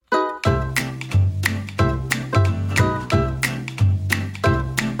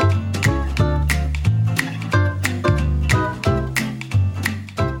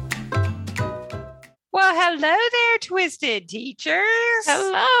Twisted Teachers.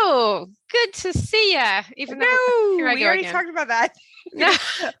 Hello. Good to see ya. Even though here I we go already again. talked about that. No.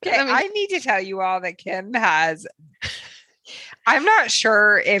 Okay, I need to tell you all that Kim has. I'm not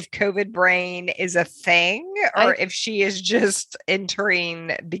sure if COVID brain is a thing or if she is just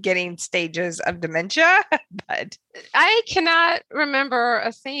entering beginning stages of dementia, but I cannot remember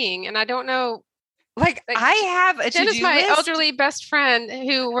a thing, and I don't know. Like I have a Jen is my elderly best friend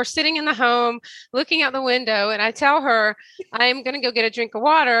who we're sitting in the home looking out the window, and I tell her I'm going to go get a drink of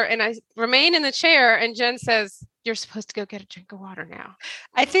water, and I remain in the chair, and Jen says, "You're supposed to go get a drink of water now."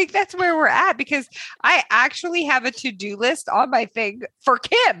 I think that's where we're at because I actually have a to-do list on my thing for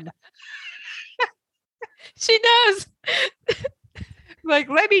Kim. She does. Like,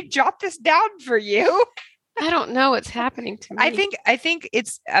 let me jot this down for you. I don't know what's happening to me. I think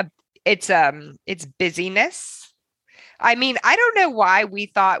it's busyness. I mean, I don't know why we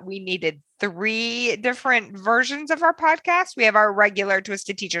thought we needed 3 different versions of our podcast. We have our regular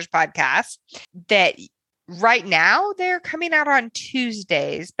Twisted Teachers podcast that right now they're coming out on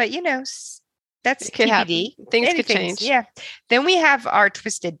Tuesdays, but that's TBD. Things could change. Yeah. Then we have our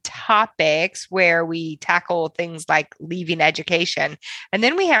Twisted Topics where we tackle things like leaving education. And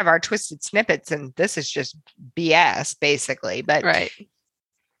then we have our Twisted Snippets, and this is just BS basically. But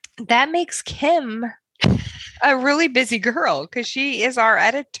that makes Kim a really busy girl because she is our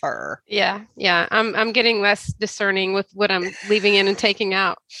editor. Yeah. I'm getting less discerning with what I'm leaving in and taking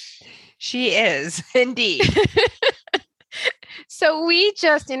out. She is indeed. So we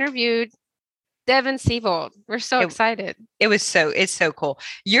just interviewed Devin Siebold. We're so excited. It's so cool.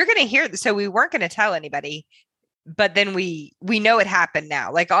 You're going to hear. So we weren't going to tell anybody, but then we know it happened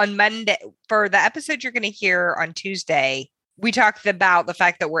now. Like on Monday for the episode you're going to hear on Tuesday, we talked about the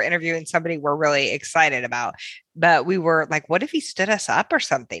fact that we're interviewing somebody we're really excited about, but we were like, what if he stood us up or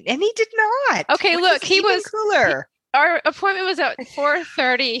something? And he did not. Okay, look, he was cooler. Our appointment was at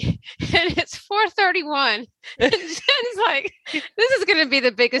 4:30 and it's 4:31. And Jen's like, this is going to be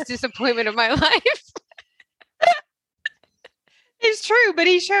the biggest disappointment of my life. It's true, but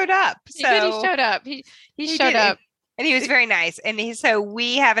he showed up. He showed up. He showed up. And he was very nice. And so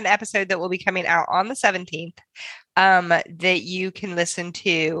we have an episode that will be coming out on the 17th that you can listen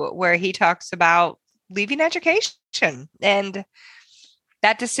to where he talks about leaving education and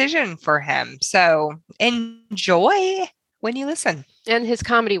that decision for him. So enjoy when you listen. And his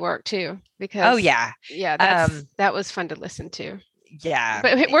comedy work too, because that was fun to listen to. Yeah.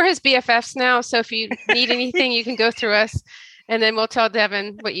 But we're his BFFs now. So if you need anything, you can go through us and then we'll tell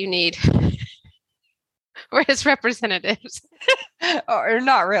Devin what you need. We're his representatives. Or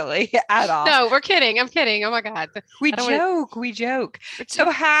not really at all. No, we're kidding. I'm kidding. Oh my God. We joke.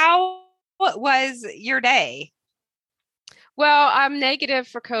 So how was your day? Well, I'm negative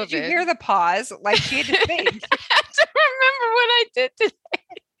for COVID. Did you hear the pause? Like she had to think. I have to remember what I did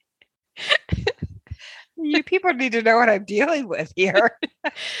today. You people need to know what I'm dealing with here.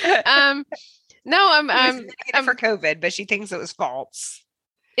 No, I'm negative for COVID, but she thinks it was false.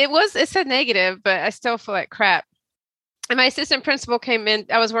 It said negative, but I still feel like crap. And my assistant principal came in.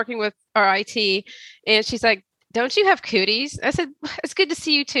 I was working with our IT, and she's like, "Don't you have cooties?" I said, "It's good to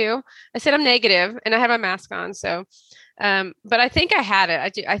see you too." I said, "I'm negative," and I had my mask on. So, but I think I had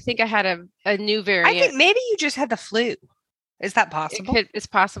it. I think I had a new variant. I think maybe you just had the flu. Is that possible? It's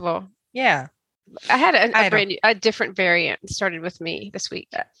possible. Yeah. I had a different variant started with me this week.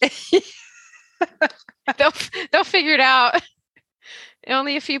 They'll figure it out.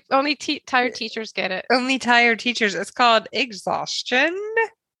 Only tired teachers get it. Only tired teachers. It's called exhaustion.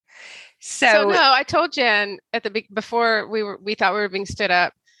 So no, I told Jen before we thought we were being stood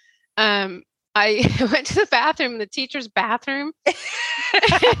up. I went to the bathroom, the teacher's bathroom,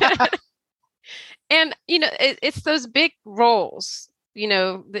 and it's those big rolls,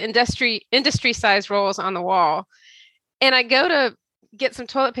 the industry size rolls on the wall, and I go to get some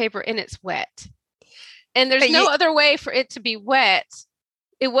toilet paper and it's wet, and there's no other way for it to be wet.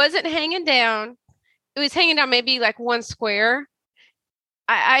 It wasn't hanging down. It was hanging down maybe like one square.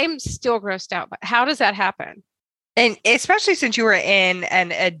 I am still grossed out. But how does that happen? And especially since you were in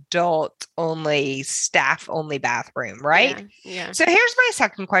an adult-only, staff-only bathroom, right? Yeah. So here's my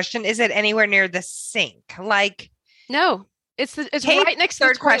second question. Is it anywhere near the sink? Like, no. It's right next to the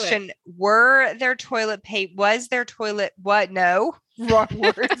toilet. Third question. Was there toilet? What? No. Wrong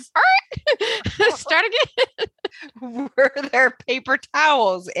words. Start again. Were there paper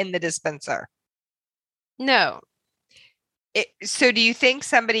towels in the dispenser? No. So do you think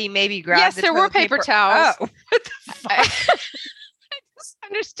somebody maybe grabbed Yes, there were paper towels. Oh, what the fuck? I just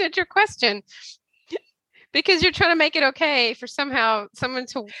understood your question. because you're trying to make it okay for someone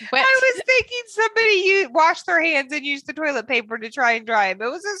to wet. I was thinking somebody washed their hands and used the toilet paper to try and dry them.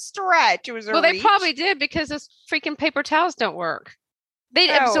 It was a stretch. It was a Well, they reach. probably did because those freaking paper towels don't work.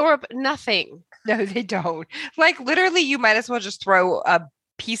 They absorb nothing. No, they don't. Like literally, you might as well just throw a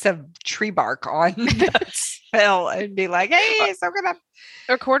piece of tree bark on the spill and be like, "Hey, soak it up."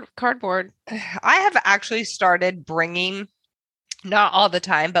 Or cardboard. I have actually started bringing, not all the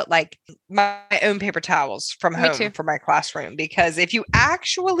time, but like my own paper towels from home for my classroom, because if you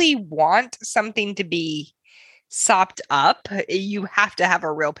actually want something to be sopped up, you have to have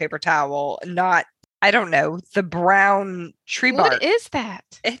a real paper towel, not, I don't know, the brown tree bark. What is that?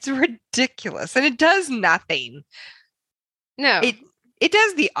 It's ridiculous. And it does nothing. No. It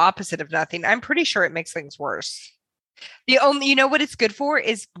does the opposite of nothing. I'm pretty sure it makes things worse. The only, you know what it's good for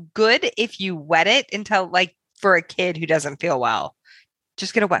is good if you wet it until, like, for a kid who doesn't feel well,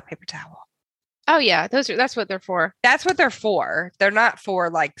 just get a wet paper towel. Oh yeah, that's what they're for. That's what they're for. They're not for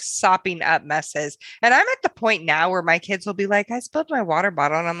like sopping up messes. And I'm at the point now where my kids will be like, I spilled my water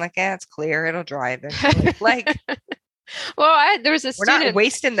bottle, and I'm like, it's clear, it'll dry eventually. Like, well, there was a student. We're not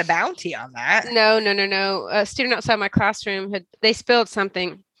wasting the bounty on that. No. A student outside my classroom they spilled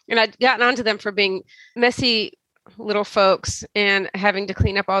something, and I'd gotten onto them for being messy little folks and having to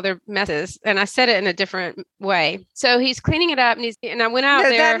clean up all their messes. And I said it in a different way. So he's cleaning it up, and I went out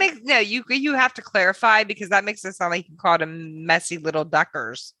there. You have to clarify, because that makes it sound like you called them messy little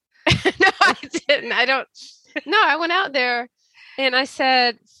duckers. No, I didn't. I went out there and I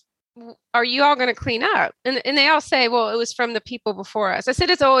said, are you all going to clean up? And they all say, well, it was from the people before us. I said,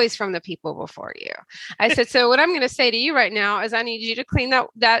 it's always from the people before you. I said, so what I'm going to say to you right now is I need you to clean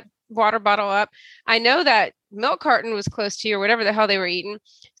that water bottle up. I know that milk carton was close to you, or whatever the hell they were eating.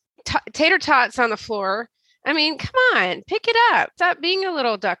 Tater tots on the floor. I mean, come on, pick it up. Stop being a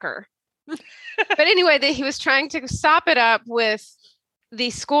little ducker. But anyway, he was trying to sop it up with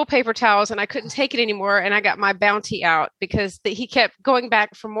these school paper towels, and I couldn't take it anymore. And I got my bounty out because he kept going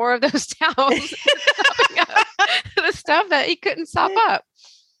back for more of those towels, the stuff that he couldn't sop up.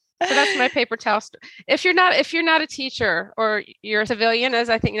 So that's my paper towel. If you're not a teacher, or you're a civilian, as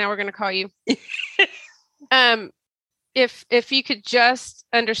I think now we're going to call you, if you could just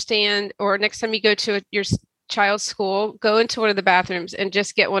understand, or next time you go to your child's school, go into one of the bathrooms and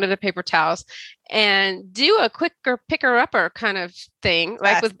just get one of the paper towels and do a quicker picker-upper kind of thing,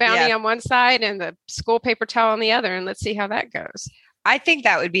 like with bounty on one side and the school paper towel on the other, and let's see how that goes. I think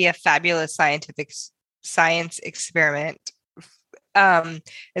that would be a fabulous science experiment.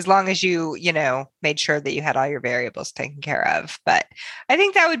 As long as you made sure that you had all your variables taken care of. But I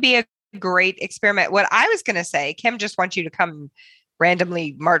think that would be a great experiment. What I was going to say, Kim just wants you to come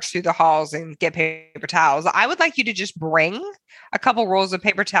randomly march through the halls and get paper towels. I would like you to just bring a couple rolls of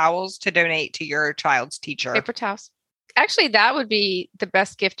paper towels to donate to your child's teacher. Paper towels. Actually, that would be the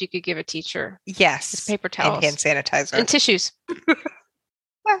best gift you could give a teacher. Yes. Is paper towels. And hand sanitizer. And tissues.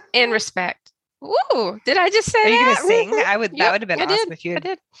 And respect. Ooh, did I just say Are that? you going to sing? That would have been awesome if you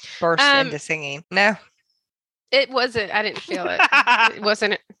had burst into singing. No. It wasn't. I didn't feel it. It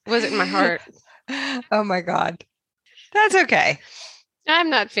wasn't in my heart. Oh my God. That's okay.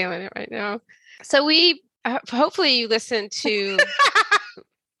 I'm not feeling it right now. So we, hopefully you listen to,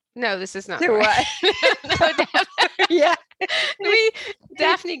 no, this is not to right. What? Yeah.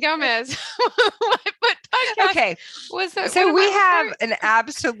 Daphne Gomez. What podcast? Okay. So we have an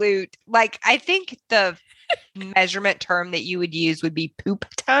absolute, like, I think the measurement term that you would use would be poop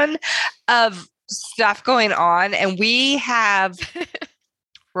ton of stuff going on. And we have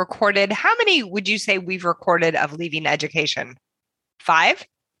recorded, how many would you say we've recorded of leaving education? 5?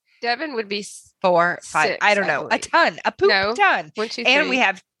 Devin would be 4, 5. 6, I don't know. A ton. A poop ton. 1, 2, 3. And we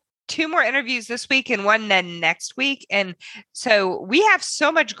have 2 more interviews this week and 1 then next week. And so we have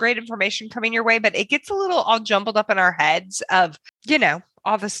so much great information coming your way, but it gets a little all jumbled up in our heads of,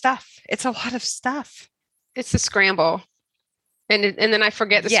 all the stuff. It's a lot of stuff. It's a scramble. And then I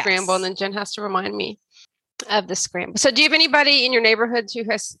forget the scramble, and then Jen has to remind me of the scramble. So do you have anybody in your neighborhood who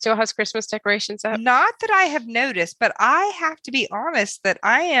still has Christmas decorations up? Not that I have noticed, but I have to be honest that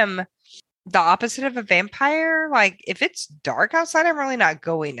I am the opposite of a vampire. Like, if it's dark outside, I'm really not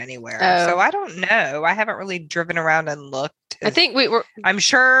going anywhere. So I don't know. I haven't really driven around and looked. I think I'm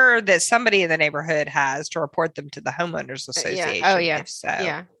sure that somebody in the neighborhood has to report them to the homeowners association. Yeah. Oh yeah. If so.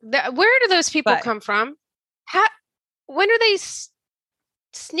 Yeah. Where do those people come from? When are they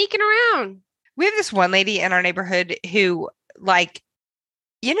sneaking around? We have this one lady in our neighborhood who, like,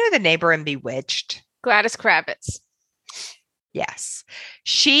 the neighbor in Bewitched? Gladys Kravitz. Yes.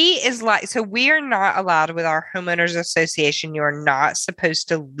 She is like, so we are not allowed with our homeowners association. You are not supposed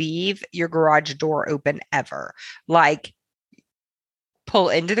to leave your garage door open ever. Like, pull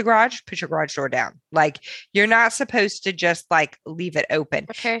into the garage, put your garage door down. Like, you're not supposed to just like leave it open.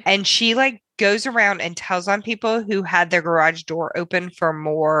 Okay. And she like goes around and tells on people who had their garage door open for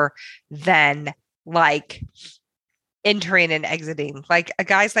more than like entering and exiting. Like a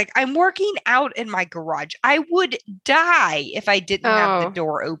guy's like, I'm working out in my garage. I would die if I didn't have the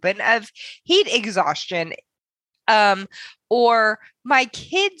door open of heat exhaustion. Or my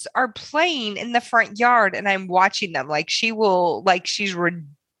kids are playing in the front yard and I'm watching them. Like she's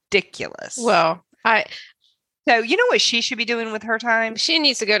ridiculous. Well, so you know what she should be doing with her time? She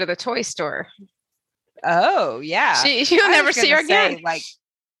needs to go to the toy store. Oh yeah. She'll never see her again. Like,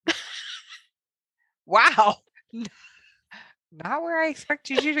 wow. Not where I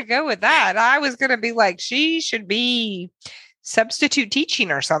expected you to go with that. I was going to be like, she should be substitute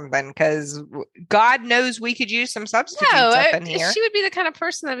teaching or something, because God knows we could use some substitutes up in here. She would be the kind of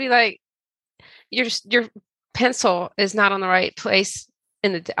person that'd be like, your pencil is not on the right place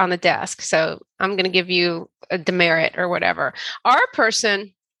on the desk, so I'm going to give you a demerit or whatever. Our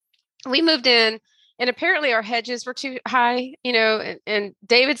person, we moved in, and apparently our hedges were too high, and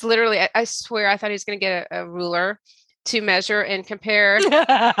David's literally, I swear, I thought he was going to get a ruler to measure and compare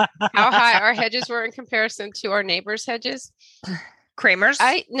how high our hedges were in comparison to our neighbors' hedges. Kramer's?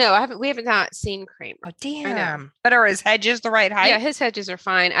 We haven't not seen Kramer. Oh, damn. But are his hedges the right height? Yeah, his hedges are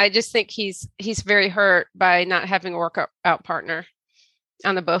fine. I just think he's very hurt by not having a workout partner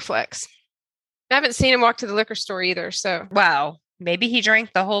on the Bowflex. I haven't seen him walk to the liquor store either. So, wow. Maybe he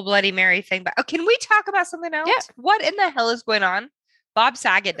drank the whole Bloody Mary thing. But can we talk about something else? Yeah. What in the hell is going on? Bob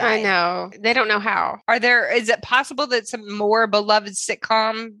Saget died. I know. They don't know how. Is it possible that some more beloved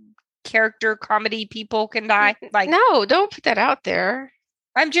sitcom character comedy people can die? Like, no, don't put that out there.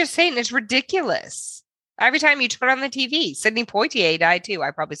 I'm just saying it's ridiculous. Every time you turn on the TV, Sidney Poitier died too.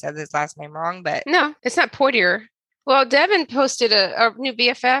 I probably said his last name wrong, but no, it's not Poitier. Well, Devin posted a new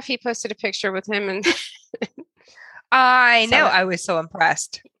BFF. He posted a picture with him, and I know. I was so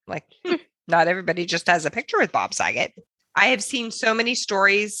impressed. Like, not everybody just has a picture with Bob Saget. I have seen so many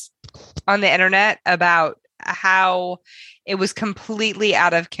stories on the internet about how it was completely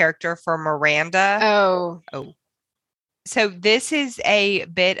out of character for Miranda. Oh. So this is a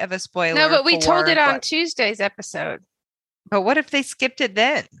bit of a spoiler. No, but we told it on Tuesday's episode. But what if they skipped it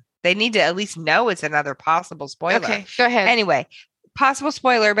then? They need to at least know it's another possible spoiler. Okay, go ahead. Anyway, possible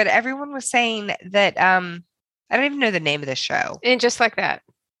spoiler, but everyone was saying that I don't even know the name of the show. And just like that.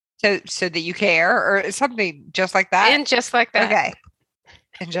 So that you care, or something just like that? And just like that. Okay.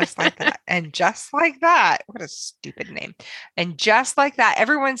 And just like that. And just like that. What a stupid name. And just like that.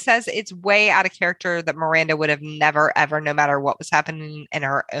 Everyone says it's way out of character that Miranda would have never, ever, no matter what was happening in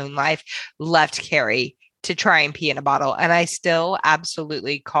her own life, left Carrie to try and pee in a bottle. And I still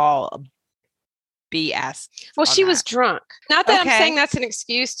absolutely call BS. Well, she was drunk. Not that I'm saying that's an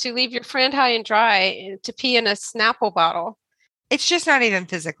excuse to leave your friend high and dry to pee in a Snapple bottle. It's just not even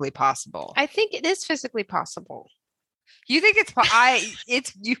physically possible. I think it is physically possible. You think it's I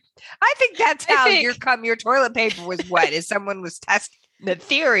think that's how your toilet paper was wet, is someone was testing the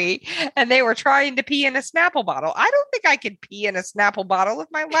theory and they were trying to pee in a Snapple bottle. I don't think I could pee in a Snapple bottle if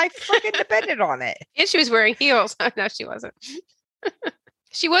my life freaking depended on it. And she was wearing heels. No, she wasn't.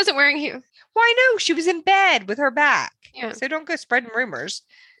 She wasn't wearing heels. Why no? She was in bed with her back. Yeah. So don't go spreading rumors.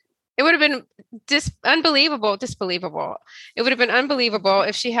 It would have been disbelievable. It would have been unbelievable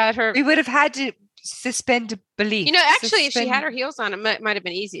if she had her. We would have had to suspend belief. Actually, if she had her heels on, it might have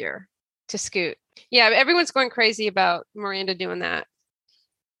been easier to scoot. Yeah, everyone's going crazy about Miranda doing that.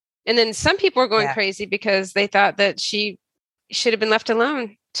 And then some people are going crazy because they thought that she should have been left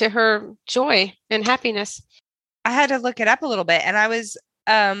alone to her joy and happiness. I had to look it up a little bit, and I was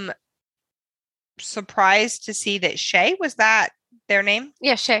surprised to see that Shay, was that their name?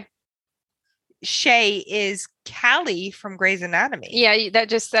 Yeah, Shay. Shay is Callie from Grey's Anatomy. Yeah, that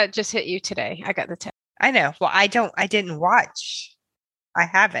just hit you today. I got the text. I know. Well, I didn't watch. I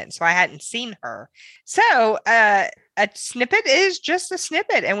haven't, so I hadn't seen her. So a snippet is just a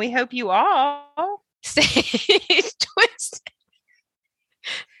snippet, and we hope you all stay twisted.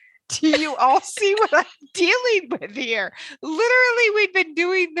 Do you all see what I'm dealing with here? Literally, we've been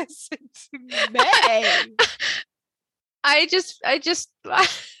doing this since May. I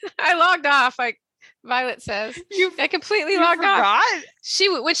logged off, like Violet says. I completely logged off.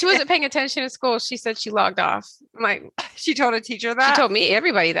 When she wasn't paying attention in school, she said she logged off. I'm like, she told a teacher that? She told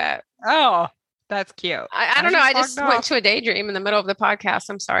everybody that. Oh, that's cute. I don't know. I just went to a daydream in the middle of the podcast.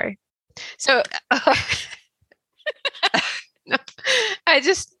 I'm sorry. So I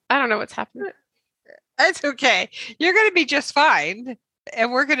don't know what's happening. That's okay. You're going to be just fine.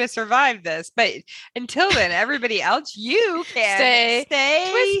 And we're going to survive this. But until then, everybody else, you can Stay stay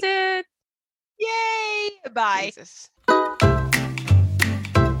twisted. Yay. Bye. Jesus.